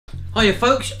Hiya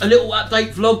folks, a little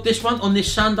update vlog this one on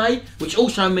this Sunday, which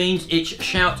also means it's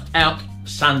Shout Out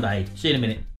Sunday. See you in a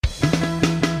minute.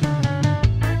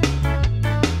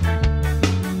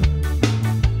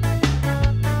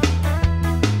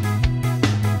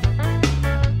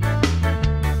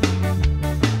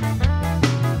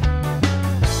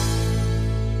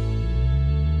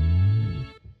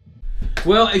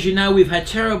 Well, as you know, we've had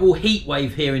terrible heat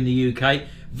wave here in the UK,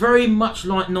 very much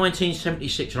like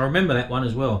 1976. I remember that one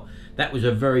as well. That was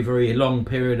a very, very long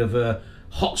period of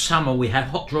hot summer. We had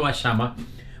hot, dry summer,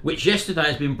 which yesterday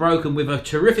has been broken with a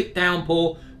terrific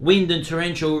downpour, wind and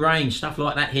torrential rain, stuff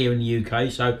like that here in the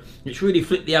UK. So it's really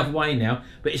flipped the other way now,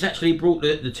 but it's actually brought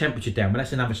the temperature down, but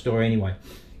that's another story anyway.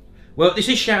 Well, this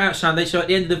is Shout Out Sunday, so at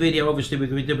the end of the video, obviously, we're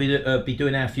going to be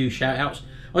doing our few shout outs.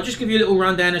 I'll just give you a little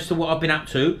rundown as to what I've been up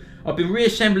to. I've been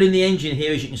reassembling the engine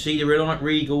here, as you can see, the Reliant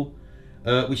Regal,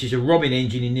 which is a Robin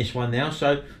engine in this one now.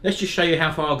 So let's just show you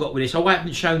how far I got with this. I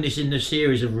haven't shown this in the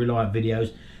series of Reliant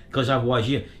videos, because otherwise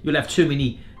you'll have too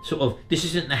many sort of, this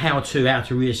isn't the how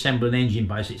to reassemble an engine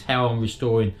base, it's how I'm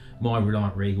restoring my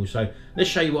Reliant Regal. So let's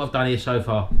show you what I've done here so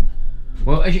far.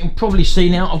 Well, as you can probably see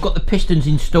now, I've got the pistons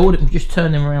installed. Let me just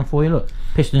turn them around for you. Look,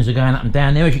 pistons are going up and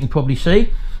down there, as you can probably see.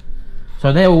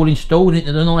 So they're all installed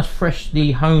into the nice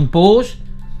freshly honed bores.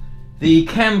 The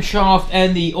camshaft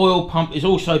and the oil pump has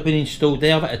also been installed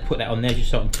there. I've had to put that on there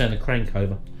just so I can turn the crank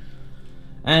over.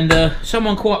 And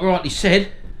someone quite rightly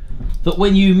said that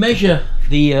when you measure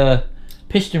the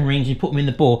piston rings and put them in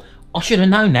the bore, I should have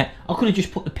known that. I could have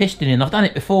just put the piston in. I've done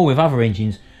it before with other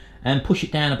engines and push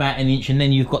it down about an inch and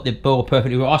then you've got the bore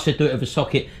perfectly right. I said do it with a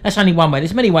socket. That's only one way.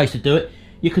 There's many ways to do it.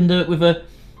 You can do it with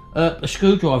a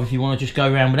screwdriver if you want to just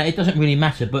go around with that. It doesn't really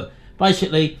matter, but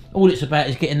basically all it's about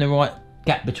is getting the right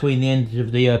gap between the ends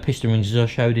of the piston rings, as I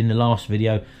showed in the last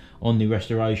video on the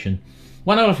restoration.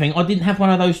 One other thing, I didn't have one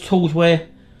of those tools where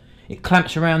it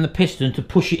clamps around the piston to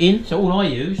push it in, so all I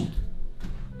used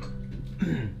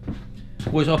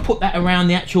was I put that around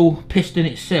the actual piston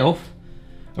itself,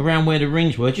 around where the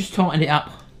rings were, just tightened it up,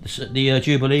 the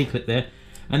Jubilee clip there,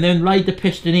 and then laid the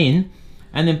piston in,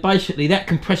 and then basically that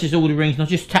compresses all the rings, and I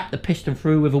just tapped the piston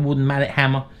through with a wooden mallet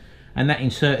hammer, and that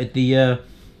inserted the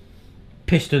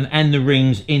piston and the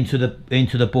rings into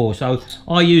the bore. So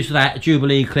I used that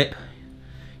Jubilee clip.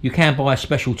 You can buy a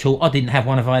special tool. I didn't have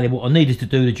one available. I needed to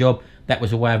do the job. That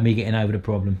was a way of me getting over the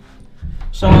problem.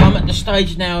 So I'm at the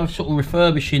stage now of sort of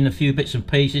refurbishing a few bits and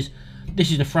pieces.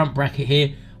 This is the front bracket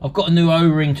here. I've got a new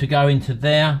O-ring to go into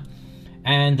there,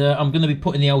 and I'm going to be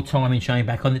putting the old timing chain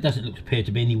back on. It doesn't appear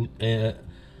to be any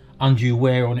undue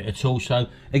wear on it at all. So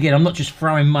again, I'm not just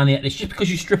throwing money at this. Just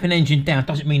because you strip an engine down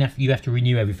doesn't mean you have to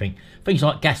renew everything. Things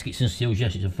like gaskets and seals,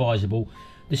 yes, it's advisable.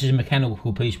 This is a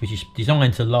mechanical piece which is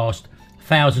designed to last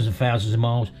thousands and thousands of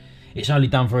miles. It's only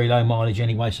done very low mileage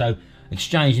anyway, so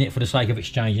exchanging it for the sake of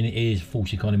exchanging it is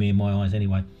false economy in my eyes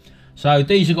anyway. So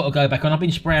these have got to go back on. I've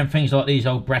been spraying things like these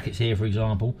old brackets here, for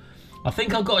example. I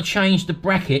think I've got to change the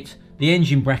bracket, the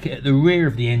engine bracket at the rear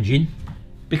of the engine,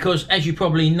 because as you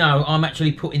probably know, I'm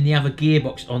actually putting the other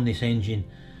gearbox on this engine.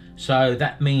 So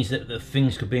that means that the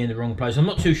things could be in the wrong place. I'm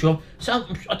not too sure. So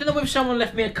I don't know whether someone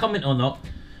left me a comment or not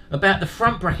about the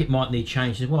front bracket might need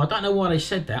changed as well. I don't know why they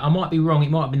said that. I might be wrong. It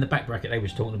might have been the back bracket they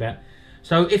was talking about.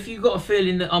 So if you've got a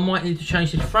feeling that I might need to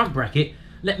change this front bracket,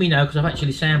 let me know, because I've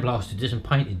actually sandblasted this and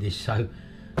painted this. So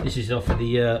this is off of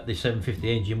the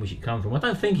 750 engine which it come from. I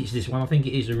don't think it's this one. I think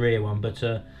it is the rear one. But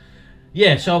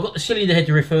yeah, so I've got the cylinder head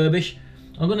to refurbish.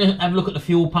 I'm going to have a look at the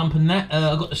fuel pump and that.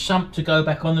 I've got the sump to go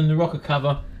back on and the rocker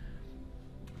cover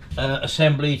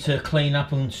assembly to clean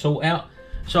up and sort out.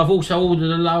 So I've also ordered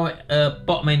a lower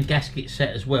bottom end gasket set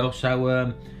as well.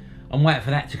 So I'm waiting for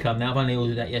that to come now. I've only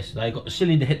ordered that yesterday. I've got the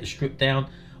cylinder head to strip down.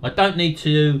 I don't need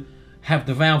to have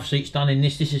the valve seats done in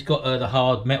this. This has got the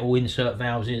hard metal insert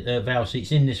valve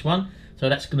seats in this one. So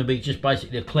that's going to be just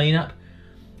basically a clean up.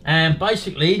 And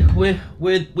basically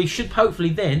we should hopefully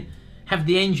then have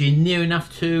the engine near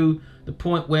enough to the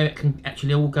point where it can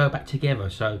actually all go back together.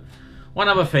 So one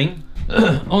other thing,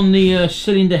 on the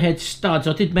cylinder head studs,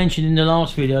 I did mention in the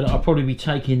last video that I'll probably be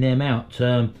taking them out.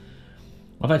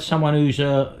 I've had someone who's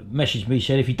messaged me,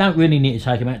 said if you don't really need to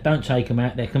take them out, don't take them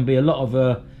out. There can be a lot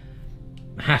of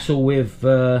hassle with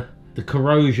the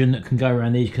corrosion that can go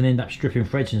around these, can end up stripping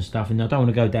threads and stuff, and I don't want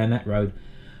to go down that road.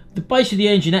 The base of the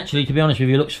engine actually, to be honest with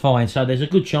you, looks fine, so there's a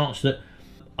good chance that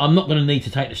I'm not going to need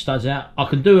to take the studs out. I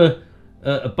can do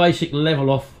a basic level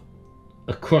off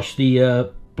across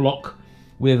the block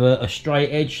with a straight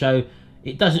edge, so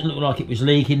it doesn't look like it was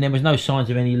leaking. There was no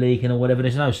signs of any leaking or whatever.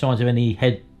 There's no signs of any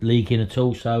head leaking at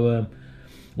all, so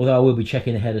although I will be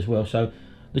checking the head as well. So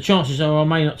the chances are I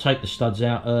may not take the studs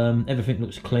out. Everything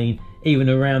looks clean, even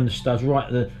around the studs.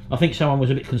 I think someone was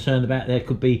a bit concerned about there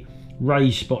could be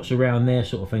raised spots around there,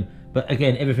 sort of thing. But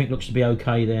again, everything looks to be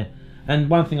okay there. And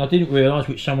one thing I didn't realise,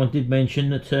 which someone did mention,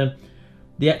 that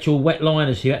the actual wet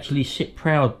liners here actually sit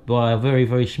proud by a very,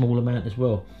 very small amount as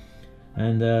well.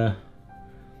 And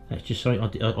that's just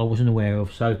something I wasn't aware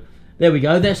of. So there we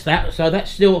go, that's that. So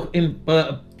that's still in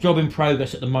job in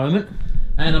progress at the moment.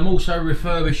 And I'm also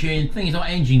refurbishing things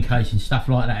like engine casing, stuff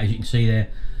like that, as you can see there.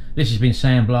 This has been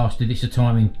sandblasted. It's a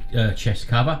timing chest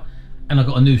cover, and I've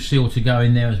got a new seal to go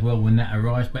in there as well when that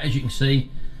arrives. But as you can see,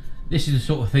 this is the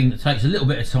sort of thing that takes a little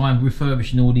bit of time,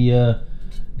 refurbishing all the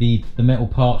metal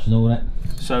parts and all that.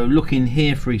 So looking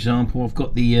here, for example, I've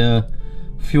got the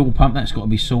fuel pump. That's got to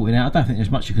be sorted out. I don't think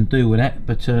there's much you can do with that,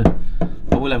 but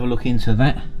I will have a look into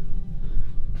that.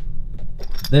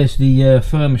 There's the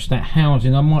thermostat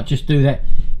housing. I might just do that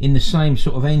in the same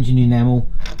sort of engine enamel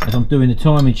as I'm doing the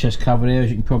timing chest cover there. As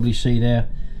you can probably see there,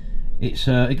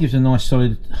 it gives a nice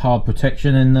solid hard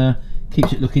protection and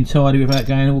keeps it looking tidy without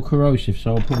going all corrosive.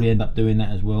 So I'll probably end up doing that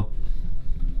as well.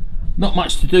 Not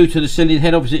much to do to the cylinder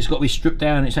head. Obviously it's got to be stripped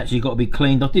down. It's actually got to be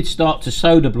cleaned. I did start to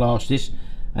solder blast this,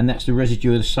 and that's the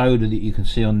residue of the solder that you can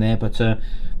see on there, but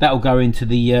that'll go into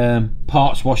the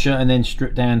parts washer and then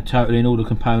stripped down totally, and all the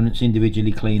components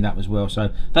individually cleaned up as well. So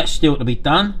that's still to be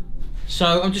done.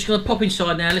 So I'm just going to pop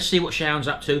inside now. Let's see what Sharon's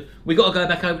up to. We've got to go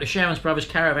back over to Sharon's brother's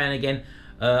caravan again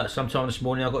sometime this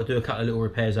morning. I've got to do a couple of little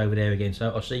repairs over there again, so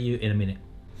I'll see you in a minute.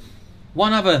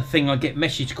 One other thing I get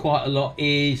messaged quite a lot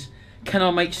is, can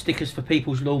I make stickers for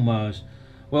people's lawnmowers?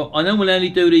 Well, I normally only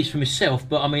do these for myself,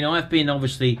 but I mean, I've been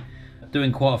obviously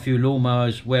doing quite a few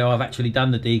lawnmowers where I've actually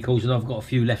done the decals, and I've got a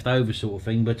few left over, sort of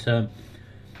thing. But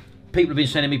people have been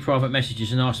sending me private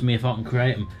messages and asking me if I can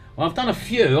create them. Well, I've done a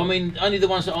few. I mean, only the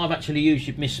ones that I've actually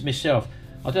used myself.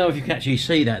 I don't know if you can actually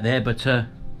see that there, but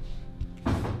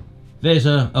there's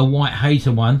a white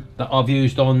hater one that I've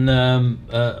used on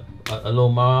a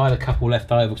lawnmower. I had a couple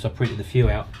left over because I printed a few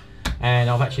out, and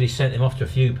I've actually sent them off to a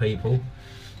few people.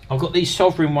 I've got these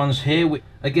Sovereign ones here. Which,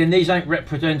 again, these ain't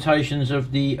representations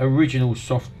of the original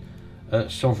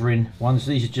Sovereign ones.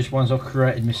 These are just ones I've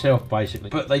created myself, basically.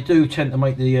 But they do tend to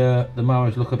make the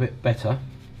mowers look a bit better.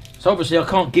 So obviously I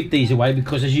can't give these away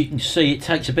because, as you can see, it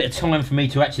takes a bit of time for me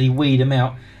to actually weed them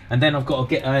out. And then I've got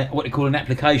to get what they call an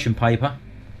application paper,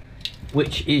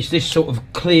 which is this sort of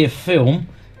clear film,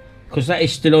 because that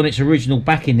is still on its original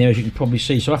backing there, as you can probably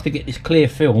see. So I have to get this clear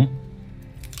film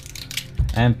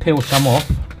and peel some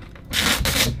off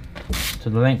to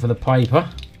the length of the paper,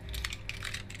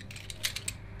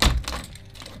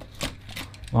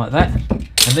 like that,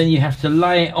 and then you have to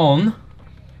lay it on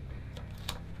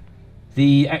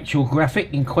the actual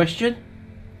graphic in question,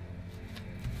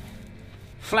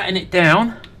 flatten it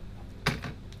down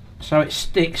so it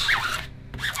sticks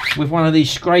with one of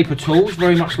these scraper tools,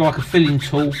 very much like a filling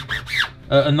tool,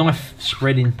 a knife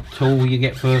spreading tool you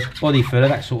get for body filler,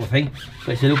 that sort of thing,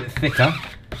 but it's a little bit thicker.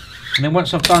 And then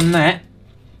once I've done that,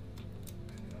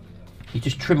 you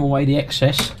just trim away the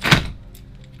excess.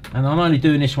 And I'm only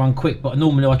doing this one quick, but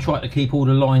normally I try to keep all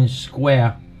the lines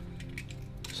square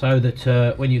so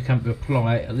that when you come to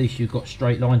apply it, at least you've got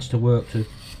straight lines to work to.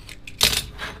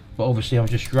 But obviously I'm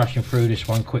just rushing through this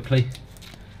one quickly.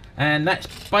 And that's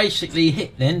basically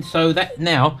it then. So that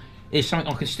now is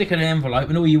something I can stick in an envelope,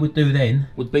 and all you would do then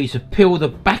would be to peel the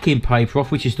backing paper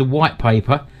off, which is the white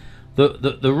paper.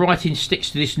 The writing sticks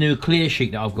to this new clear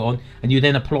sheet that I've got on, and you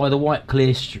then apply the white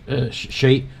clear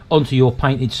sheet onto your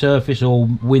painted surface or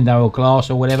window or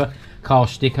glass or whatever, car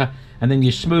sticker, and then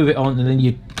you smooth it on, and then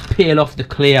you peel off the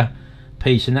clear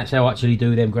piece, and that's how I actually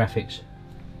do them graphics.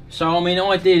 So I mean,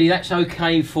 ideally that's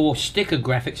okay for sticker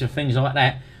graphics and things like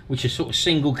that, which are sort of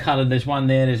single coloured. There's one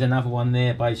there, there's another one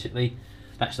there, basically.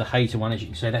 That's the hater one, as you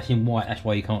can see. That's in white, that's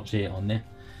why you can't see it on there.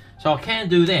 So I can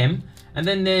do them. And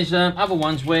then there's other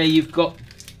ones where you've got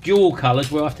dual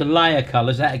colours, where I have to layer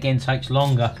colours. That again takes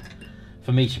longer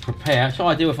for me to prepare. So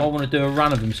I do if I want to do a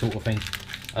run of them, sort of thing.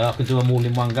 I can do them all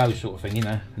in one go, sort of thing, you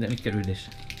know. Let me get rid of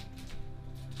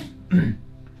this.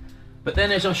 But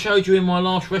then, as I showed you in my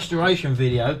last restoration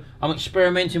video, I'm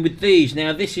experimenting with these.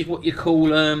 Now this is what you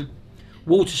call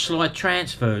water slide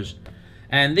transfers.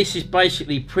 And this is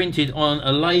basically printed on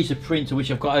a laser printer, which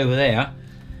I've got over there.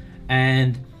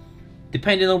 And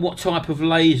depending on what type of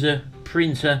laser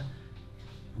printer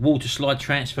water slide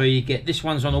transfer you get, this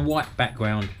one's on a white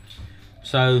background.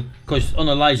 So, because on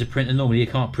a laser printer normally you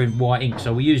can't print white ink,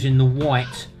 so we're using the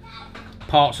white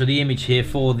parts of the image here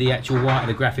for the actual white of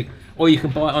the graphic. Or you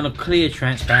can buy it on a clear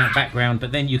transparent background,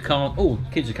 but then you can't. Oh,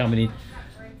 kids are coming in.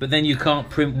 but then you can't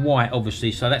print white,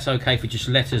 obviously, so that's okay for just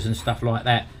letters and stuff like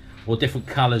that, or different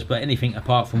colours, but anything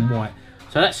apart from white.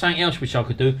 So that's something else which I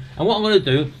could do. And what I'm going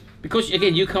to do, because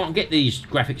again you can't get these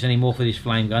graphics anymore for this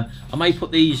flame gun, I may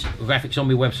put these graphics on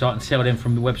my website and sell them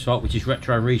from the website, which is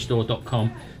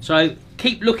retrorestore.com. So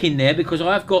keep looking there, because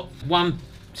I've got one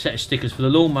set of stickers for the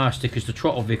lawnmower stickers, the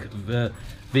Trotter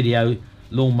video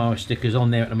lawnmower stickers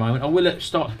on there at the moment. I will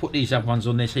start to put these other ones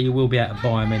on there, so you will be able to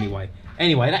buy them anyway.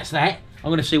 Anyway, that's that. I'm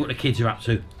going to see what the kids are up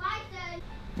to.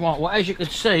 Right, well, as you can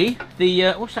see,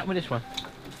 the what's happened with this one?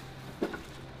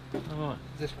 All right.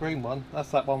 This green one, that's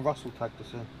that one Russell tagged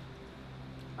us in.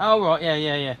 Oh right,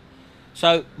 yeah.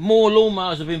 So more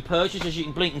lawnmowers have been purchased, as you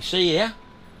can blink and see here.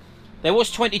 There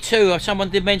was 22. Someone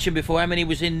did mention before how many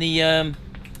was in the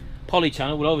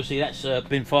polytunnel. Well, obviously that's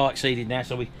been far exceeded now,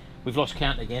 so we've lost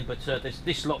count again. But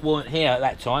this lot weren't here at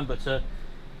that time. But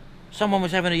someone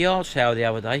was having a yard sale the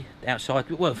other day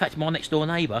outside. Well, in fact, my next door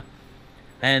neighbour.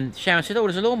 And Sharon said, "Oh,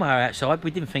 there's a lawnmower outside."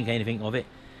 We didn't think anything of it.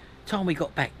 Time we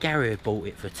got back, Gary had bought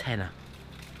it for a tenner.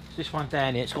 This one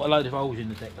down here, it's got a load of holes in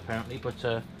the deck apparently,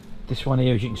 but this one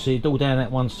here, as you can see, it's all down that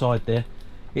one side there.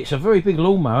 It's a very big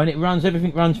lawnmower and it runs,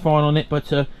 everything runs fine on it, but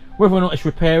whether or not it's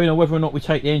repairing or whether or not we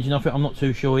take the engine off it, I'm not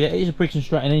too sure yet. It is a Briggs &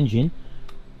 Stratton engine.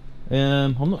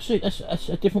 I'm not sure, that's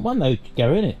a different one though,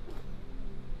 Gary, isn't it?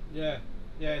 Yeah,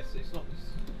 it's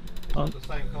not the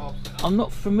same carb setup. I'm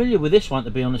not familiar with this one,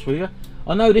 to be honest with you.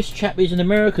 I know this chap is an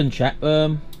American chap.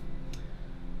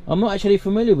 I'm not actually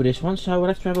familiar with this one, so we'll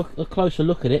have to have a closer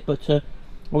look at it, but I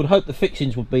would hope the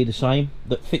fixings would be the same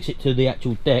that fix it to the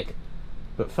actual deck.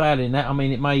 But failing that, I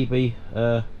mean, it may be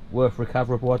worth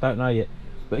recoverable, I don't know yet.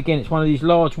 But again, it's one of these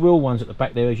large wheel ones at the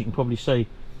back there, as you can probably see.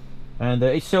 And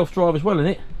it's self-drive as well,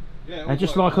 isn't it? Yeah. And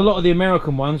just like a lot of the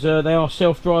American ones, they are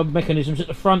self-drive mechanisms at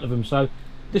the front of them, so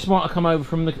this might have come over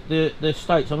from the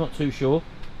States, I'm not too sure.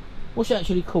 What's it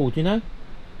actually called, do you know?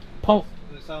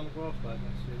 It's on the grass bag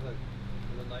next to you, look.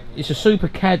 It's a super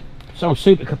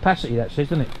capacity, that says,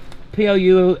 doesn't it?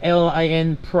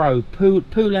 Poulan Pro.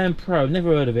 Poulan Pro, never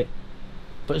heard of it.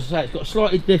 But as I say, it's got a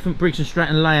slightly different Briggs &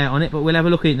 Stratton layout on it, but we'll have a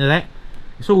look into that.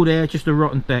 It's all there, just a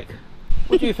rotten deck.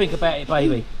 What do you think about it,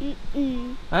 baby?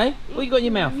 Hey? What you got in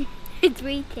your mouth?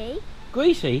 Greasy.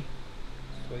 Greasy?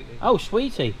 Sweetie. Oh,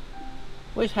 sweetie.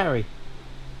 Where's Harry?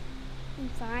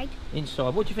 Inside.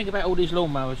 Inside. What do you think about all these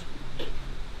lawnmowers?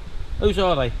 Whose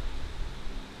are they?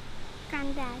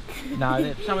 Granddad.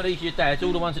 No, some of these are your dad's.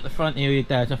 All the ones at the front here are your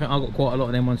dad's. I think I've got quite a lot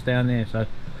of them ones down there. So,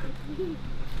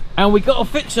 and we got to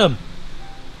fix them.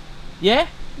 Yeah.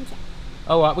 Okay.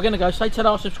 All right, we're gonna go. Say to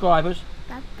our subscribers.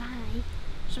 Bye bye.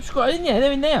 Subscribe, in there.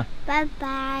 They're in there. Bye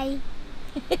bye.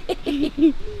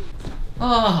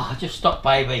 Oh, just stop,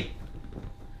 baby.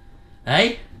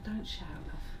 Hey. Don't shout.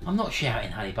 I'm not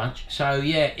shouting, honey bunch. So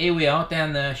yeah, here we are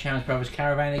down the Sharon's Brothers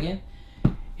caravan again.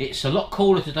 It's a lot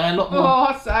cooler today, a lot more. Oh,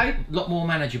 I say. Lot more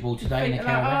manageable today in the Feet are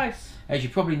caravan. like ice. As you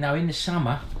probably know, in the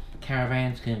summer,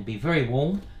 caravans can be very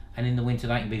warm, and in the winter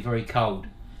they can be very cold.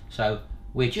 So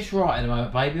we're just right at the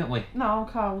moment, baby, aren't we? No, I'm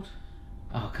cold.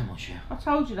 Oh, come on, Sharon. I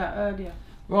told you that earlier.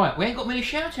 Right, we ain't got many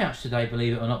shout-outs today,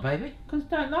 believe it or not, baby. Because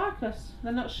they don't like us.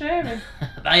 They're not sharing.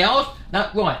 They are. No,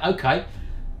 right, okay.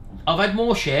 I've had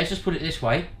more shares, let's put it this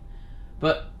way.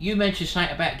 But you mentioned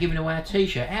something about giving away a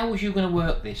t-shirt. How was you going to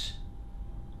work this?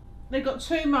 They've got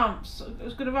 2 months. I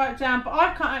was going to write it down, but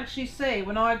I can't actually see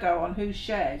when I go on who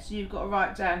shares. You've got to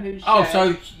write down who shares. Oh,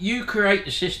 so you create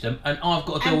the system and I've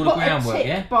got to do all the groundwork, tick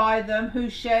yeah? by them who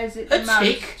shares it the A most.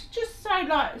 tick? Just say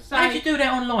like, How do you do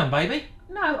that online, baby?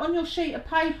 no, on your sheet of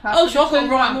paper. Oh, so I've for got to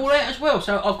 2 write them all months. out as well.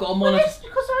 So I've got a Well, monitor. it's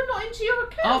because I'm not into your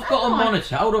account. I've got a am I?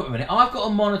 monitor. Hold on a minute. I've got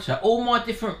to monitor all my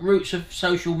different routes of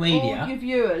social media. All your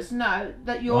viewers know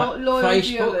that you're Right, loyal Facebook.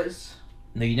 viewers.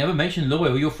 No, you never mentioned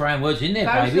loyal. You're throwing words in there,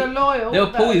 Those baby. are loyal.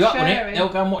 They'll pull that you are up on it. sharing. They'll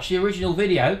go and watch the original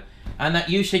video, and that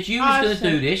you said you was I going to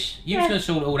said- do this. You was Yeah. going to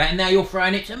sort all that, and now you're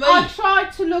throwing it to me. I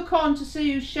tried to look on to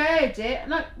see who shared it,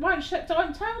 and it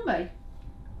don't tell me.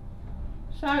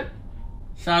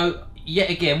 So yet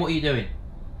again, what are you doing?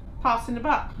 Passing the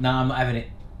buck. No, I'm not having it.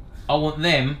 I want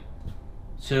them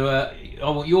to. I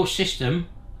want your system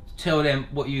to tell them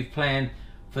what you've planned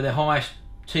for the highest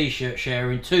T-shirt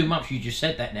share in 2 months. You just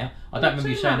said that now. I don't remember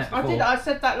you 2 saying months. that before. I did. I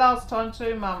said that last time.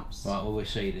 2 months. Right, well, we'll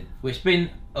see then. Well, it's been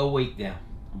a week now,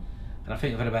 and I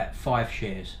think I've had about 5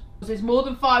 shares. There's more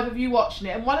than 5 of you watching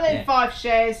it, and one of them Yeah. 5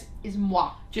 shares is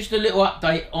moi. Just a little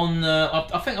update on.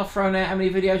 I think I've thrown out how many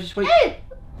videos this week. Hey,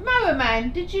 Mower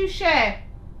Man, did you share?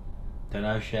 Don't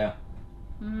know, share.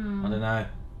 I Hmm. don't know.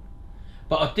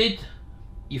 But I did.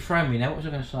 You thrown me now. What was I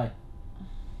going to say?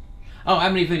 Oh, how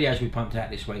many videos we pumped out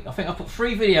this week? I think I put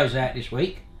 3 videos out this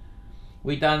week.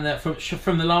 We done that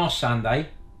from the last Sunday.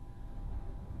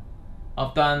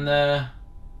 I've done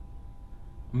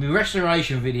my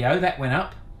restoration video that went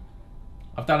up.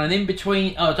 I've done an in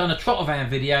between. Oh, I've done a Trotter van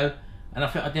video, and I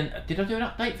think I didn't. Did I do an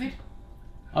update vid?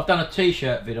 I've done a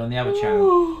T-shirt vid on the other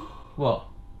channel. What?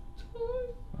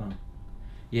 Oh.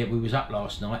 Yeah, we was up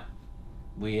last night.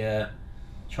 We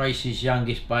Tracy's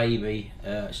youngest baby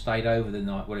stayed over the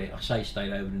night. Well, I say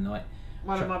stayed over the night.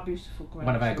 One of my beautiful grandchildren.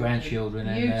 One of our grandchildren.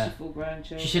 Beautiful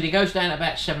grandchildren. She said he goes down at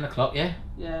about 7 o'clock. Yeah.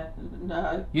 Yeah.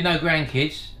 No. You know,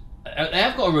 grandkids. They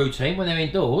have got a routine when they're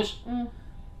indoors.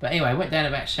 But anyway, went down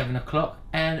about 7 o'clock,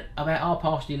 and about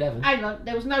 11:30. Hang on,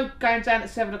 there was no going down at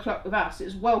 7 o'clock with us. It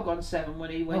was well gone 7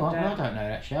 when he went down. I don't know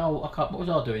actually. I can't. What was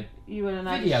I doing? You went and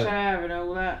had a shower and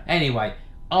all that. Anyway,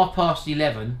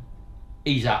 11:30.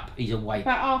 He's up. He's awake.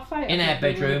 About 8:30. In our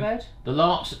bedroom. The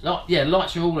lights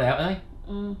are all out, are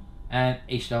they? And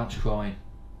he starts crying.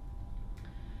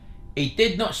 He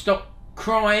did not stop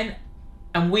crying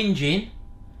and whinging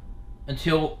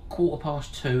until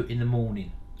 2:15 in the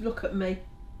morning. Look at me.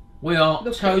 We are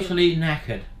totally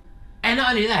knackered. And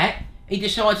not only that, he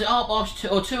decides at 2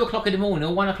 or 2 o'clock in the morning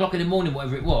or 1 o'clock in the morning,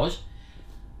 whatever it was,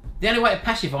 the only way to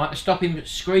pacify him, to stop him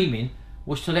screaming,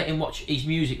 was to let him watch his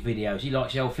music videos. He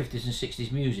likes the old 50s and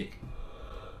 60s music.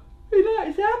 He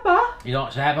likes ABBA. He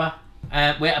likes ABBA.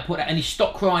 We had to put that, and he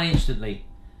stopped crying instantly.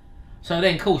 So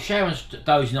then, cool, Sharon's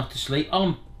dozing off to sleep.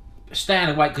 I'm staying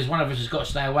awake because one of us has got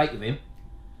to stay awake with him.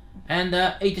 And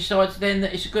he decides then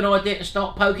that it's a good idea to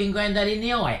start poking Grandad in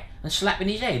the eye and slapping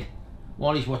his head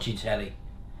while he's watching telly.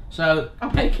 So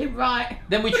I'll make him right.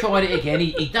 Then we tried it again.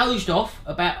 He dozed off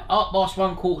about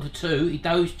 1:15,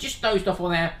 1:45. He just dozed off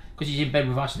on there because he's in bed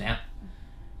with us now.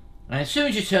 And as soon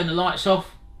as you turn the lights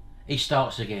off, he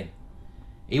starts again.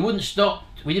 He wouldn't stop.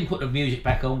 We didn't put the music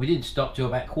back on. We didn't stop till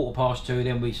about 2:15.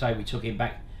 Then we took him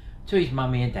back to his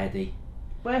mummy and daddy.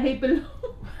 Where he belongs.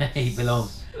 Where he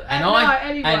belongs. And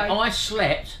anyway. I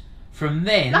slept from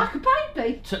then. Like a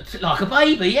baby. Like a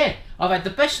baby, yeah. I've had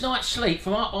the best night's sleep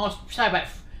from say about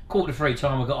 2:45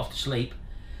 time I got off to sleep.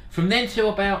 From then till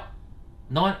about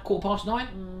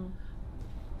 9:15.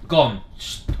 Gone.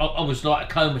 I was like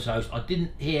a comatose. I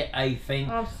didn't hear a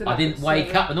thing. I didn't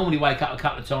wake up. I normally wake up a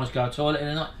couple of times to go to the toilet in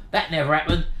the night. That never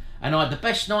happened. And I had the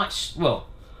best night's,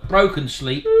 broken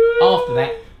sleep after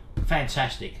that.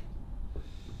 Fantastic.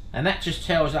 And that just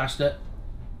tells us that...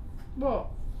 What?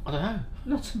 I don't know.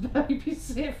 Not to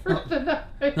babysit through the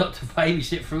night. Not to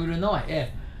babysit through the night, yeah.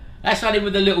 That's only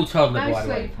with the little toddler, by the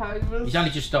way. Sleepovers. He's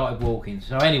only just started walking.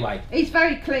 So anyway. He's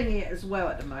very clingy as well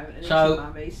at the moment. And so,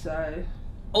 mummy, so...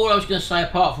 All I was going to say,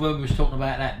 apart from when we was talking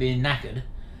about that being knackered,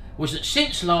 was that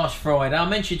since last Friday, I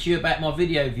mentioned to you about my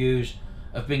video views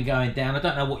have been going down. I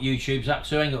don't know what YouTube's up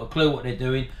to. I ain't got a clue what they're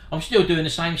doing. I'm still doing the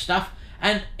same stuff.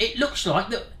 And it looks like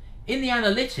that in the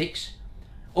analytics,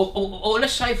 or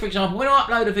let's say, for example, when I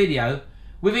upload a video,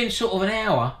 within sort of an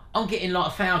hour, I'm getting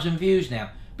like 1,000 views now.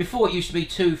 Before it used to be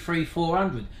 200, 300,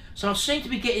 400. So I seem to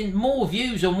be getting more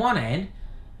views on one hand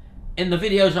in the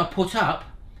videos I put up,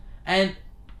 and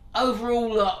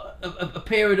overall a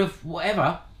period of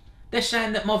whatever, they're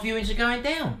saying that my viewings are going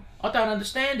down. I don't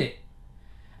understand it.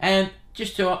 And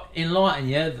just to enlighten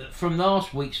you, that from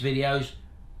last week's videos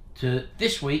to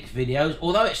this week's videos,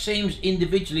 although it seems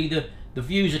individually the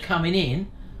views are coming in,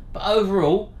 but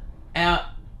overall our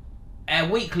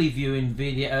weekly viewing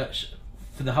videos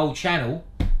for the whole channel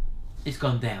has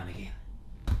gone down again.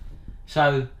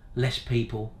 So less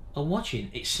people are watching,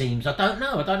 it seems. I don't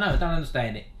know, I don't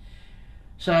understand it.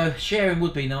 So sharing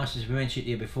would be nice, as we mentioned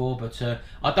here before, but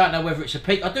I don't know whether it's a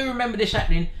peak. I do remember this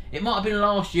happening. It might have been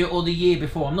last year or the year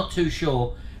before, I'm not too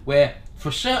sure, where for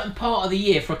a certain part of the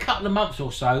year, for a couple of months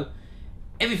or so,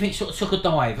 everything sort of took a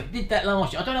dive. It did that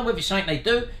last year. I don't know whether it's something they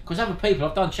do, because other people,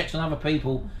 I've done checks on other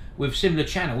people with similar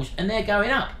channels, and they're going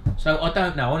up. So I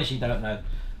don't know, honestly don't know.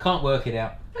 Can't work it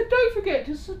out. And don't forget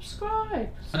to subscribe.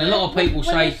 So and a lot of people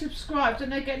say... When you subscribe,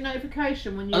 don't they get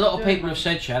notification when you... A lot of people have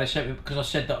said, Chad, because I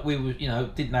said that we were,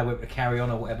 didn't know whether to carry on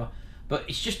or whatever. But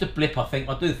it's just a blip, I think.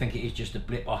 I do think it is just a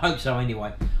blip. I hope so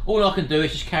anyway. All I can do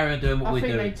is just carry on doing what we're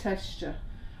doing. I think they test you.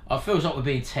 I feel like we're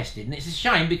being tested. And it's a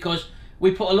shame because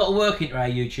we put a lot of work into our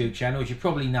YouTube channel, as you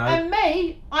probably know. And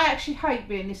me, I actually hate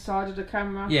being this side of the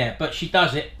camera. Yeah, but she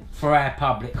does it for our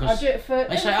public. I do it for...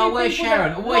 They say, oh, where's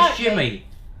Sharon? Or where's Jimmy?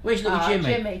 Where's little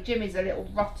Jimmy? Jimmy's a little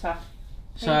rotter.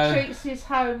 So, he treats his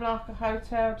home like a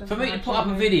hotel. For me to put up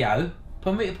a video,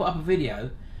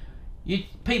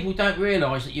 people don't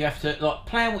realise that you have to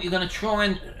plan what you're going to try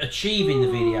and achieve in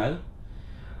the video.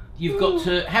 You've got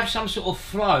to have some sort of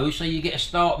flow, so you get a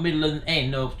start, middle, and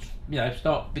end, or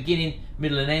start, beginning,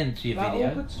 middle, and end to your video.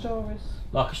 Like all good stories.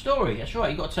 Like a story. That's right.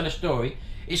 You've got to tell a story.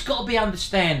 It's got to be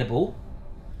understandable.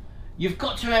 You've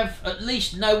got to have at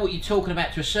least know what you're talking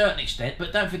about to a certain extent,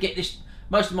 but don't forget this.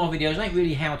 Most of my videos ain't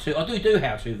really how-to. I do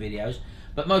how-to videos,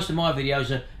 but most of my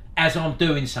videos are as I'm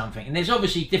doing something. And there's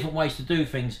obviously different ways to do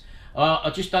things.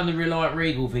 I've just done the Reliant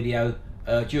Regal video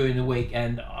during the week,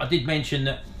 and I did mention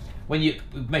that when you're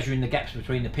measuring the gaps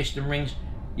between the piston rings,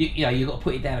 you know, you've got to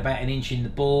put it down about 1 inch in the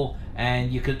bore,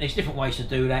 and there's different ways to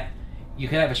do that. You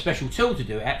can have a special tool to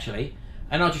do it, actually,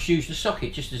 and I just use the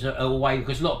socket just as a way,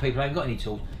 because a lot of people haven't got any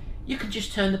tools. You can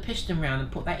just turn the piston round and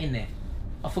put that in there.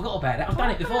 I forgot about that. I've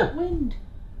done it before. Wind.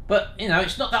 But, you know,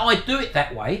 it's not that I do it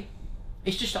that way.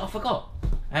 It's just that I forgot.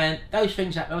 And those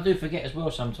things happen. I do forget as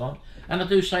well sometimes. And I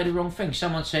do say the wrong thing.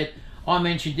 Someone said, I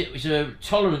mentioned it was a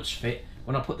tolerance fit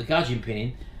when I put the gudgeon pin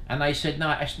in. And they said,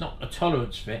 no, it's not a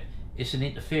tolerance fit. It's an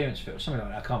interference fit or something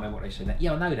like that. I can't remember what they said. That.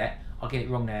 Yeah, I know that. I get it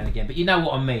wrong now and again. But you know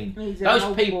what I mean. Those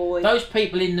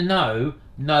people in the know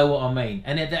what I mean.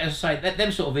 And as I say,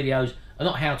 them sort of videos are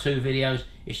not how-to videos.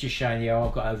 It's just showing you,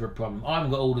 I've got over a problem. I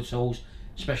haven't got all the tools,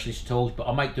 specialist tools, but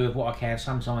I make do with what I can.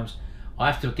 Sometimes I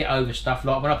have to get over stuff.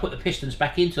 Like when I put the pistons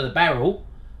back into the barrel,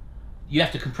 you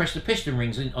have to compress the piston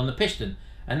rings on the piston.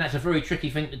 And that's a very tricky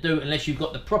thing to do unless you've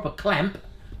got the proper clamp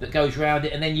that goes around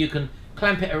it, and then you can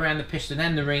clamp it around the piston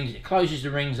and the rings. It closes the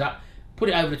rings up, put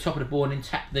it over the top of the board, and then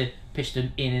tap the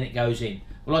piston in, and it goes in.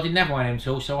 Well, I didn't have one of them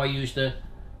tools, so I used a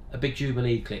big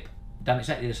Jubilee clip. Done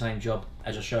exactly the same job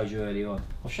as I showed you earlier on.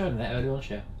 I showed them that earlier on,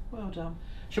 Cher. Well done.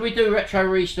 Shall we do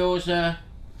Retrorestore's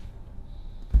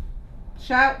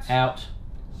Shout. out?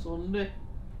 Sunday.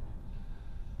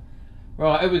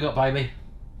 Right, who we got, baby?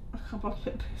 I can't believe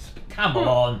it. Come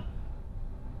on.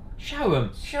 Show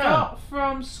them. Scott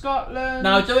from Scotland.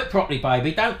 No, do it properly,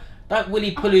 baby. Don't I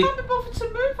willy-pully. can't be bothered to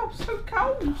move. I'm so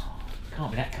cold.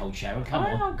 Can't be that cold, Sharon. Come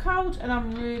on. I'm cold and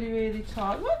I'm really, really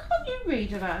tired. Why can't you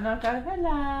read it out and I go,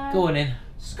 hello? Go on in.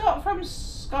 Scott from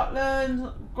Scotland,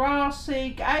 Grassy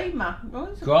Gamer.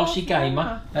 Grassy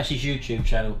Gamer. That's his YouTube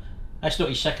channel. That's not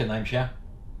his second name, Sharon.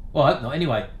 Well, I hope not,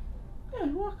 anyway. Yeah,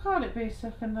 why can't it be a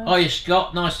second name? Hiya,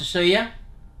 Scott. Nice to see you.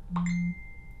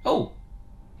 Oh.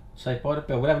 Saved by the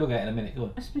bell. We'll have a look at it in a minute. Go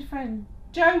on. That's my friend.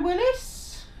 Joe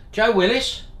Willis. Joe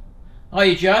Willis.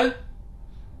 Hiya, Joe.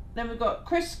 Then we've got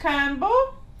Chris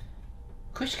Campbell.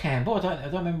 Chris Campbell. I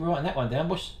don't remember writing that one down.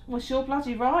 What's your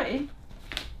bloody writing?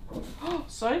 Oh,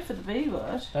 sorry for the B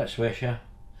word. Don't swear, Sharon.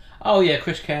 Oh, yeah,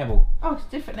 Chris Campbell. Oh, it's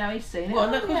different now. He's seen it. Well,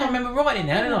 no, because I remember writing it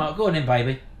down, didn't I? Go on in,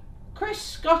 baby. Chris,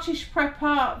 Scottish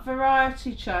Prepper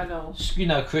Variety Channel. You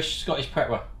know Chris, Scottish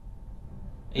Prepper.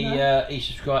 He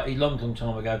subscribed a long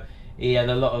time ago. He had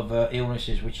a lot of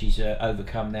illnesses which he's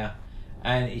overcome now,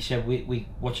 and he said we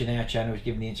watching our channel was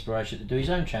giving the inspiration to do his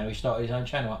own channel. He started his own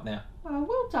channel up now. Oh,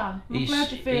 well done. I'm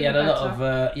glad you're feeling He had a lot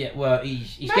of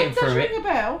he's getting through it. Ring a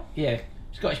bell. Yeah,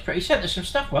 Scottish Prepper. He sent us some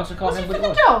stuff once. I can't Was it remember for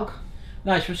what the it was. dog?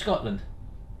 No, it's from Scotland.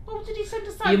 Or did he send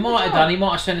us He something? might have done. He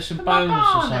might have sent us some For bones or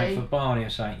Barney? something for Barney or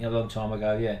something a long time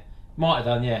ago. Yeah, might have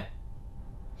done. Yeah.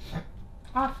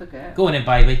 I forget. Go on in,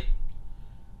 baby.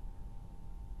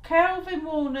 Kelvin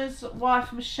Warner's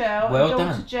wife Michelle Well and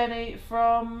daughter done. Jenny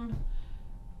from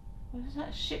what is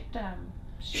that? Shipdam.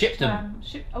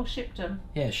 Shipdam.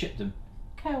 Yeah, shipped them.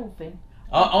 Kelvin.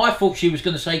 I thought she was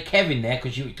going to say Kevin there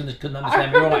because you couldn't I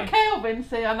understand me remember right. Kelvin.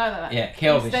 See, I know that. Yeah,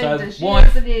 Kelvin. So EastEnders, wife,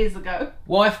 years and years ago.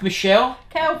 wife Michelle.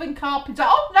 Kelvin Carpenter.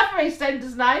 Oh, another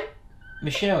EastEnders name.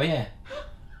 Michelle, yeah.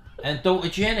 And daughter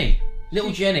Jenny.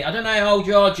 Little Jenny. I don't know how old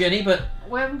you are, Jenny, but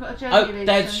We haven't got a Jenny. oh,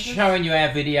 Dad's EastEnders. showing you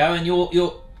our video, and you're.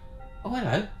 Oh,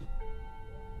 hello.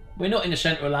 We're not in the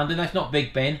centre of London. That's not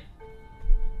Big Ben.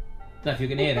 Don't know if you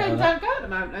can hear that. Ben Or not. don't go at the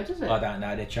moment, though, does it? I don't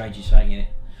know. They're changing something in it.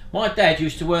 My dad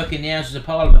used to work in the Houses of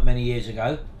Parliament many years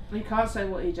ago. You can't say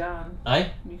what he done. Eh?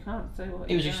 You can't say what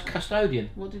He was a done. custodian.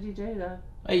 What did he do though?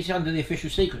 He's under the Official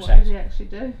Secrets What Act. did he actually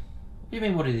do What do you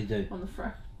mean, what did he do? on the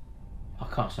front? I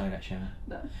can't say that, Shannon.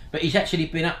 No. But he's actually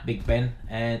been up Big Ben,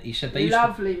 and he said they used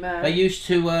Lovely man. They used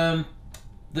to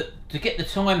to get the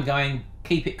time going,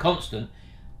 keep it constant.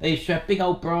 They used to have big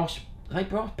old brass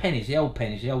pennies, the old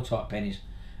type pennies,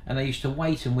 and they used to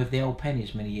weight them with the old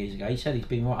pennies many years ago. He said he's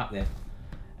been right up there,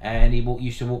 and he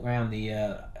used to walk around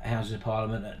the Houses of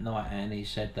Parliament at night, and he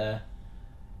said,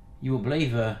 "You won't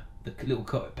believe how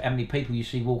many people you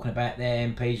see walking about there,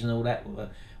 MPs and all that,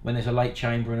 when there's a late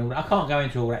chamber and all that." I can't go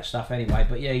into all that stuff anyway,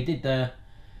 but yeah, he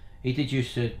did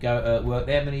used to go work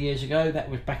there many years ago. That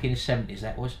was back in the 70s.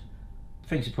 That was.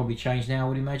 Things have probably changed now, I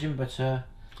would imagine, but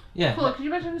yeah. Cool. Can you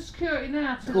imagine the security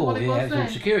now? To Cool, what it yeah, was it's all then?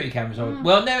 security cameras on.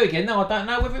 Well, there again, no, I don't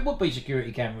know whether it would be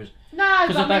security cameras. No,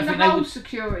 'Cause but I I don't mean think the they whole would-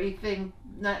 security thing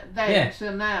then Yeah.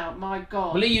 to now. My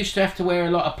God. Well, he used to have to wear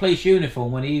a lot of police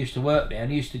uniform when he used to work there,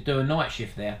 and he used to do a night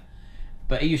shift there.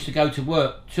 but he used to go to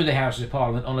work to the Houses of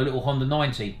Parliament on a little Honda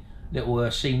 90, little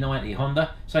C90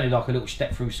 Honda. It's only like a little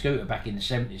step-through scooter back in the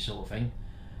 70s sort of thing.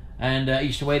 And he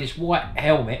used to wear this white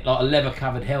helmet, like a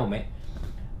leather-covered helmet.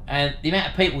 And the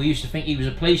amount of people used to think he was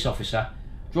a police officer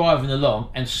driving along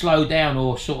and slow down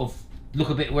or sort of look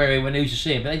a bit wary when he used to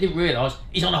see him, but they didn't realise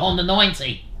he's on a Honda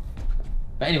 90.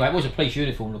 But anyway, it was a police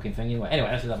uniform looking thing anyway. Anyway,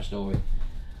 that's another story.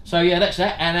 So yeah, that's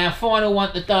that. And our final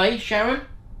one today, Sharon?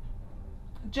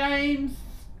 James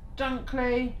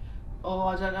Dunkley,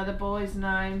 I don't know the boy's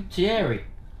name. Thierry.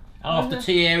 After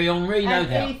Thierry Henry, no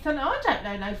doubt. Ethan, I don't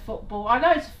know no football. I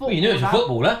know it's a footballer. Well, you knew it was a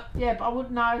footballer. Yeah, but I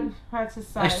wouldn't know how to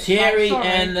say That's it. Thierry So,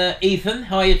 and Ethan.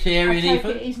 Hiya, Thierry and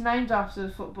Ethan. He's named after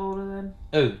the footballer then.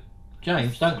 Who?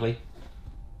 James Dunkley.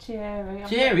 Thierry.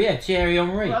 Thierry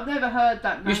Henry. Well, I've never heard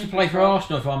that name. Used to play for before.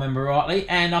 Arsenal, if I remember rightly,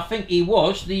 and I think he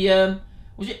was the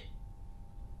was it?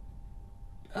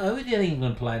 Who did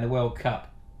England play in the World Cup?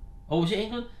 Or was it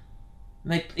England?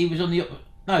 He was on the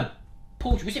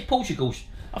was it Portugal's?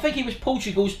 I think he was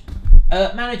Portugal's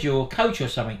manager or coach or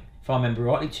something, if I remember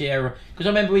rightly. Thierry, because I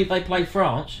remember they played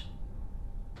France,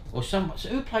 or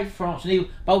who played France? And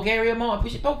Bulgaria,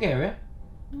 was it Bulgaria?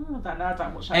 I don't know. I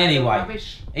don't watch that. Anyway,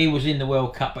 he was in the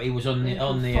World Cup, but he was on the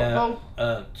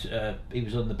he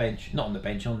was on the bench, not on the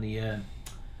bench, on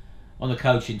the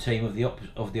coaching team of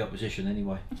the opposition.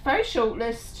 Anyway, it's very short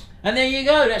list. And there you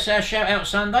go. That's our shout out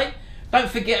Sunday. Don't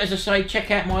forget, as I say,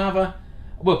 check out my other.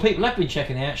 Well, people have been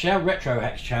checking out our Retro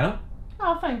Hacks channel.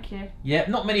 Oh, thank you. Yeah,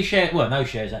 not many shares. Well, no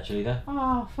shares actually though.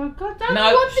 Oh, for God, don't No,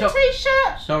 you want the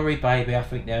T-shirt? Sorry, baby. I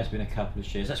think there has been a couple of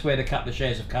shares. That's where the couple of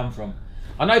shares have come from.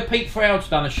 I know Pete Froud's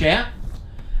done a share,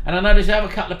 and I know there's a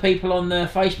couple of people on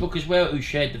Facebook as well who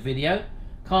shared the video.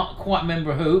 Can't quite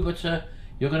remember who, but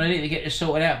you're going to need to get this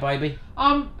sorted out, baby.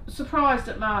 I'm surprised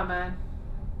at Mower Man.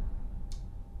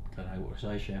 Don't know what to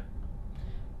say, Shao.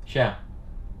 Shao,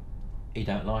 he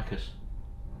don't like us.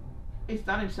 He's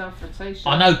done himself a T-shirt.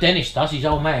 I know Dennis does, his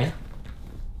old man.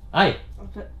 Hey.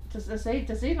 But does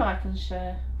he like and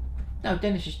share? No,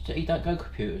 Dennis, he don't go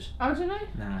computers. Oh, do you know?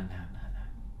 No.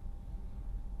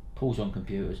 Paul's on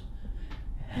computers.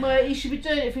 Well, he should be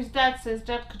doing it if his dad says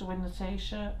Dad could win the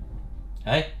T-shirt.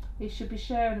 Hey? He should be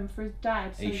sharing them for his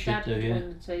dad so He his should dad do, could yeah. win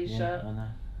the T-shirt. Yeah, I know.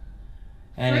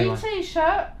 Anyway, Free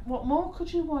T-shirt? What more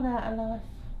could you want out of life?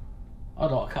 I'd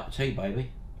like a cup of tea,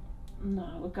 baby. No,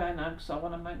 we're going home because I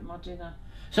want to make my dinner.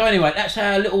 So anyway, that's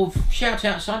our little shout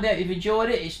out Sunday. Hope you've enjoyed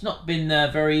it. It's not been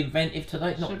very inventive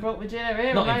today. Should have brought me dinner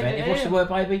here. Not and made inventive. it What's here. the word,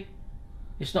 baby?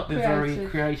 It's not been very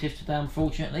Creative. creative today,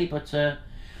 unfortunately. But our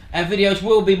videos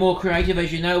will be more creative,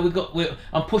 as you know.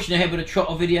 I'm pushing ahead with a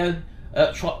Trotter video,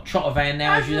 Trotter van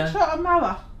now, How's as you know. the Trotter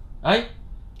mower? Hey.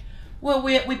 Well,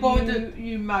 we bought the.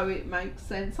 You mow it makes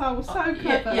sense. I was so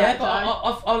clever. Yeah, that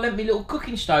but day. I lent my little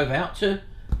cooking stove out to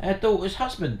our daughter's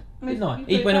husband, didn't I? You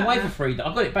He did went that away now? for 3 days.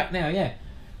 I got it back now, yeah.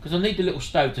 Because I need the little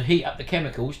stove to heat up the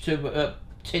chemicals to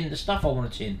tin the stuff I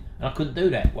want to tin. And I couldn't do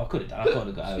that. Well, I could have done. I could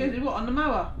have got Excuse me, over what, on the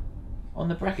mower? on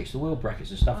the brackets, the wheel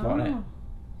brackets and stuff like that. Oh.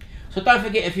 So don't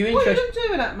forget, if you're What are you interested... going to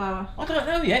do with that mower? I don't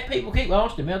know yet. People keep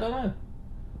asking me. I don't know.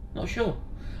 Not sure.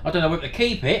 I don't know whether to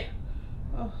keep it.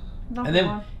 Oh, another And then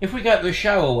one. if we go to a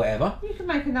show or whatever... You can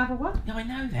make another one. Yeah, I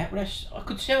know that, but I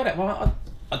could sell that one.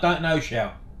 I don't know,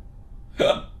 Shell.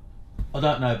 I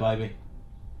don't know, baby.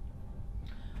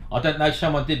 I don't know.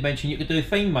 Someone did mention you could do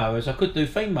theme mowers. I could do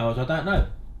theme mowers. I don't know.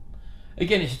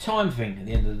 Again, it's a time thing at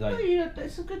the end of the day. Oh, yeah,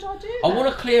 it's a good idea. I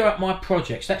want to clear up my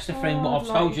projects. That's the thing. What I'd I've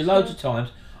told like you to. loads of times.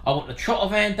 I want the Trotter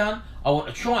van done. I want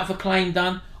the Triumph Acclaim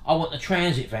done. I want the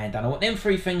Transit van done. I want them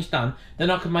 3 things done. Then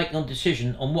I can make a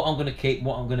decision on what I'm going to keep and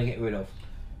what I'm going to get rid of.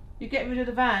 You're getting rid of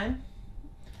the van.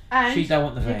 And She don't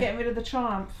want the van. you're getting rid of the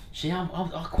Triumph. See, I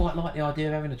quite like the idea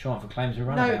of having the Triumph Acclaims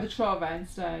around. No, the Triumph van's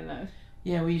staying though.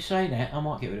 Yeah, well, you say that, I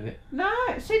might get rid of it. No,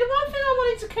 see, the one thing I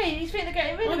wanted to keep, you think they're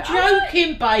getting rid of I'm it. I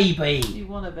joking, baby. know You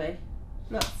want to be.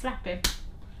 Look, slap him.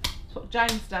 That's what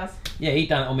James does. Yeah, he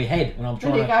done it on my head when I'm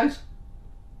Then trying he to... goes,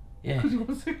 Yeah. because he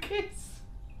wants a kiss.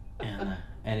 Yeah, I know.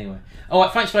 Anyway.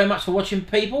 Alright, thanks very much for watching,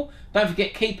 people. Don't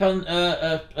forget, keep on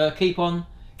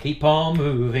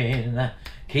moving.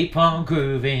 Keep on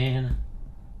grooving.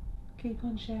 Keep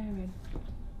on sharing.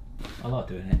 I like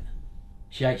doing it.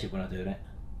 She hates it when I do that.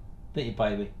 Don't you,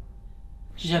 baby?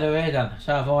 She's had her hair done.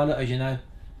 So have I, look, as you know.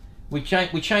 We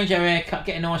change our haircut,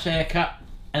 get a nice haircut,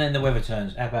 and then the weather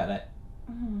turns. How about that?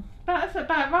 That's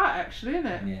about right, actually, isn't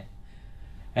it? Yeah.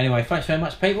 Anyway, thanks very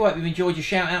much, people. Hope you've enjoyed your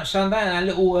shout out Sunday and our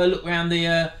little look around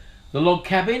the log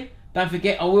cabin. Don't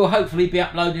forget, I will hopefully be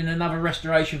uploading another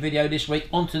restoration video this week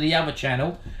onto the other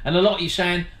channel. And a lot of you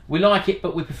saying we like it,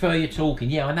 but we prefer you talking.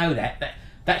 Yeah, I know that.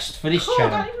 That's for this Cool,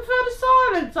 channel. don't you prefer the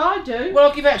silence, I do. Well,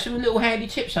 I'll give out some little handy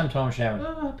tips sometimes, Sharon.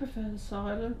 Oh, I prefer the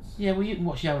silence. Yeah, well, you can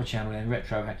watch the other channel then,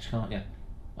 Retro Hacks, can't you?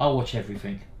 I'll watch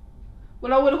everything.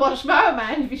 Well, I would have watched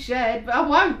Merman if you shared, but I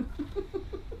won't.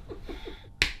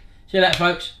 See you later,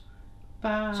 folks.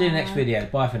 Bye. See you in the next video.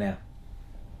 Bye for now.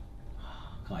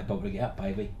 Can't bother to get up,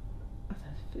 baby. I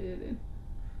have a feeling.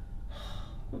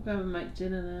 I'll go and make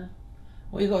dinner now.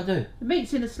 What you got to do? The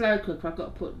meat's in a slow cooker. I've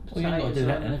got to put Well, you ain't got to potatoes do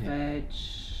that on then, and have veg.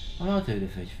 Well, I'll do the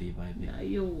veg for you, baby. No,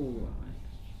 you're all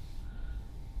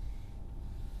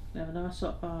right. Have a nice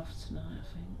hot bath tonight,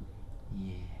 I think.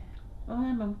 Yeah. I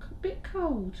am. I'm a bit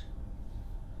cold.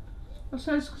 I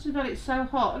suppose because we've had it so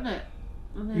hot, isn't it?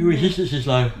 And then Your resistance is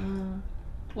low.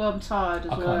 Well, I'm tired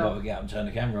as I well. can't bother to get up and turn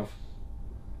the camera off.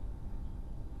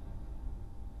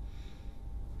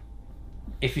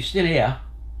 If you're still here,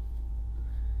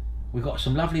 we've got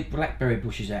some lovely blackberry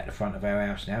bushes out the front of our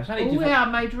house now. It's only Oh yeah, I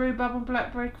made rhubarb and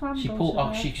blackberry crumbles. She bought.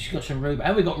 Oh, she's got some rhubarb,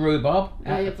 and we've got rhubarb.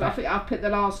 Yeah, out the I back. think I've picked the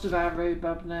last of our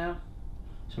rhubarb now.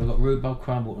 So we've got rhubarb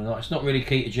crumble tonight. It's not really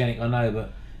ketogenic, I know,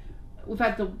 but We've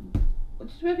had the. What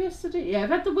did we have yesterday? Yeah, I've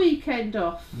had the weekend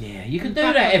off. yeah, you can I'm do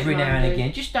back that on every now and Monday.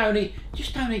 again. Just don't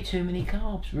eat too many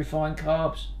carbs, refined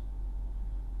carbs.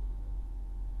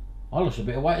 I lost a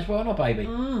bit of weight as well, not baby.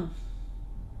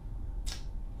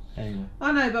 Anyway.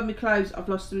 I know by my clothes I've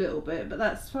lost a little bit, but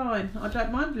that's fine. I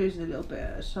don't mind losing a little bit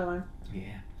at a time.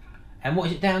 Yeah. And what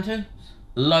is it down to?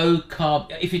 Low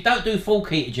carb. If you don't do full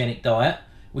ketogenic diet,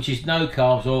 which is no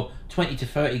carbs or 20 to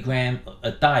 30 gram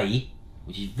a day,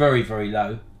 which is very, very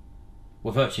low,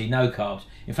 well, virtually no carbs.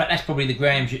 In fact, that's probably the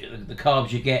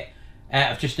carbs you get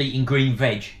out of just eating green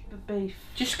veg. The beef.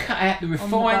 Just cut out the the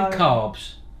refined bone.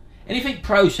 carbs. Anything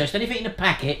processed, anything in a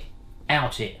packet,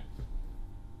 out it.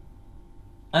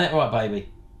 Ain't that right, baby?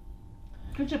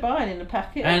 Good you're buying in the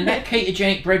packet. And isn't that it?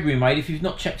 ketogenic bread we made, if you've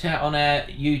not checked out on our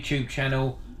YouTube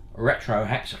channel, Retro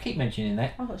Hacks, I keep mentioning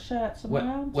that. I've got to share that to my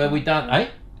aunt. Where we done, eh?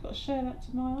 Got to share that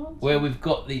to my aunt. Where we've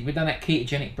done that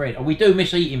ketogenic bread. Oh, we do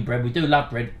miss eating bread. We do love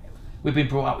bread. We've been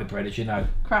brought up with bread, as you know.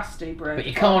 Crusty bread. But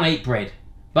you can't eat bread.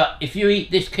 But if you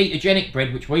eat this ketogenic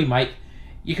bread, which we make,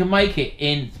 you can make it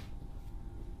in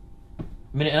a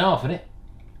minute and a half, innit?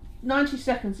 90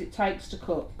 seconds it takes to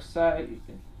cook, so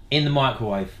In the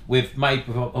microwave. We've made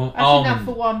with that's enough almond,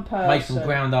 for one person. made from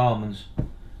ground almonds.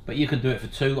 But you can do it for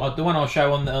two. The one I'll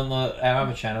show on our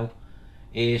other channel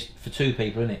is for two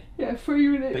people, isn't it? Yeah, 3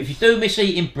 minutes. But if you do miss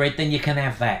eating bread, then you can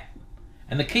have that.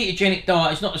 And the ketogenic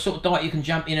diet is not the sort of diet you can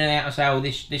jump in and out and say, oh,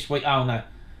 this week, oh no,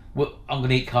 well, I'm going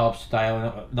to eat carbs today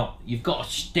or not. You've got to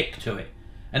stick to it.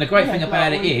 And the great Yeah, thing like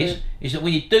about it we is that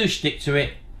when you do stick to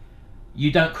it,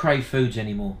 you don't crave foods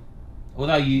anymore.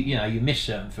 Although you miss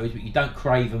certain foods, but you don't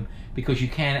crave them because you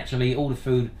can actually eat all the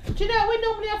food. Do you know we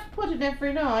normally have pudding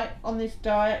every night on this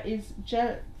diet is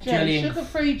Jelly and-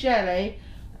 sugar-free jelly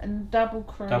and double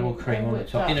cream. Double cream all on the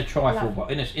whipped top, up. in a trifle, Love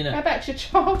but it. in How a about your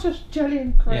childhood jelly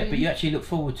and cream? yeah. But you actually look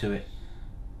forward to it.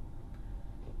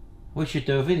 We should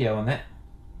do a video on that.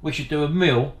 We should do a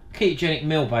meal, ketogenic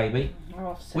meal, baby.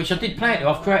 Oh, I've said Which I did that plan to.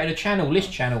 now. I've created a channel, list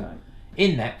Oh, channel, so-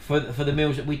 in that for the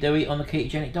meals that we do eat on the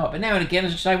ketogenic diet. But now and again,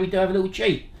 as I say, we do have a little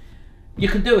cheat. You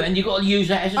can do it, and you've got to use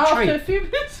that as a After a treat. few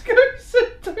minutes ago, you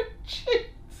said don't cheat.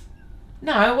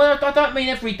 No, well, I don't mean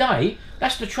every day.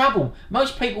 That's the trouble.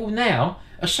 Most people now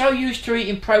are so used to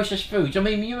eating processed foods. I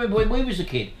mean, you remember when we was a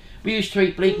kid, we used to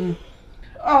eat bleating.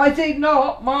 I did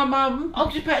not. My mum. I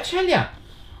was just about to tell you.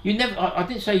 You never. I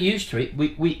didn't say used to it.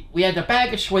 We had a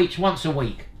bag of sweets once a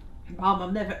week. My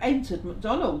mum never entered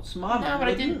McDonald's. My No, mum but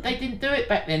they didn't do it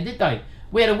back then, did they?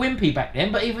 We had a Wimpy back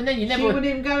then, but even then you never. She wouldn't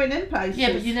even go in them places.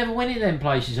 Yeah, but you never went in them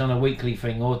places on a weekly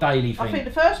thing or daily thing. I think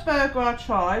the first burger I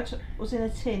tried was in a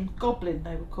tin. Goblin,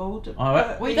 they were called. All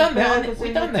right, we These done that. burgers We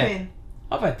in done a that. tin.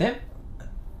 I've had them.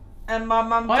 And my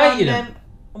mum I done hated them,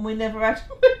 and we never had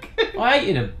them again. I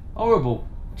hated them. Horrible.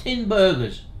 Tin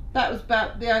burgers. That was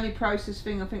about the only processed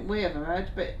thing I think we ever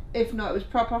had. But if not, it was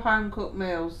proper home cooked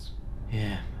meals.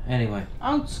 Yeah. Anyway,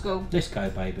 Old school. let's go,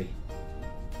 baby.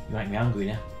 You make me hungry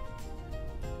now.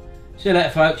 See you later,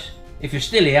 folks. If you're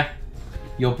still here,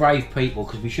 you're brave people,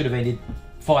 because we should have ended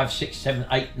 5, 6, 7,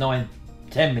 8, 9,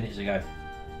 10 minutes ago.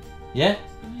 Yeah?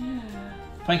 Yeah.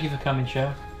 Thank you for coming,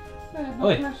 Cheryl. Yeah, my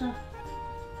Oi. pleasure.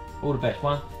 All the best.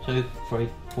 1, 2, 3,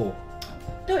 4.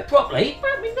 Do it properly.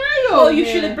 Broke me nail. Oh, you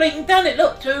should have bleating done it.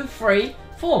 Look, 2, 3,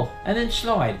 4, and then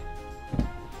slide.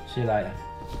 See you later.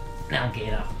 Now I'm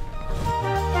getting up.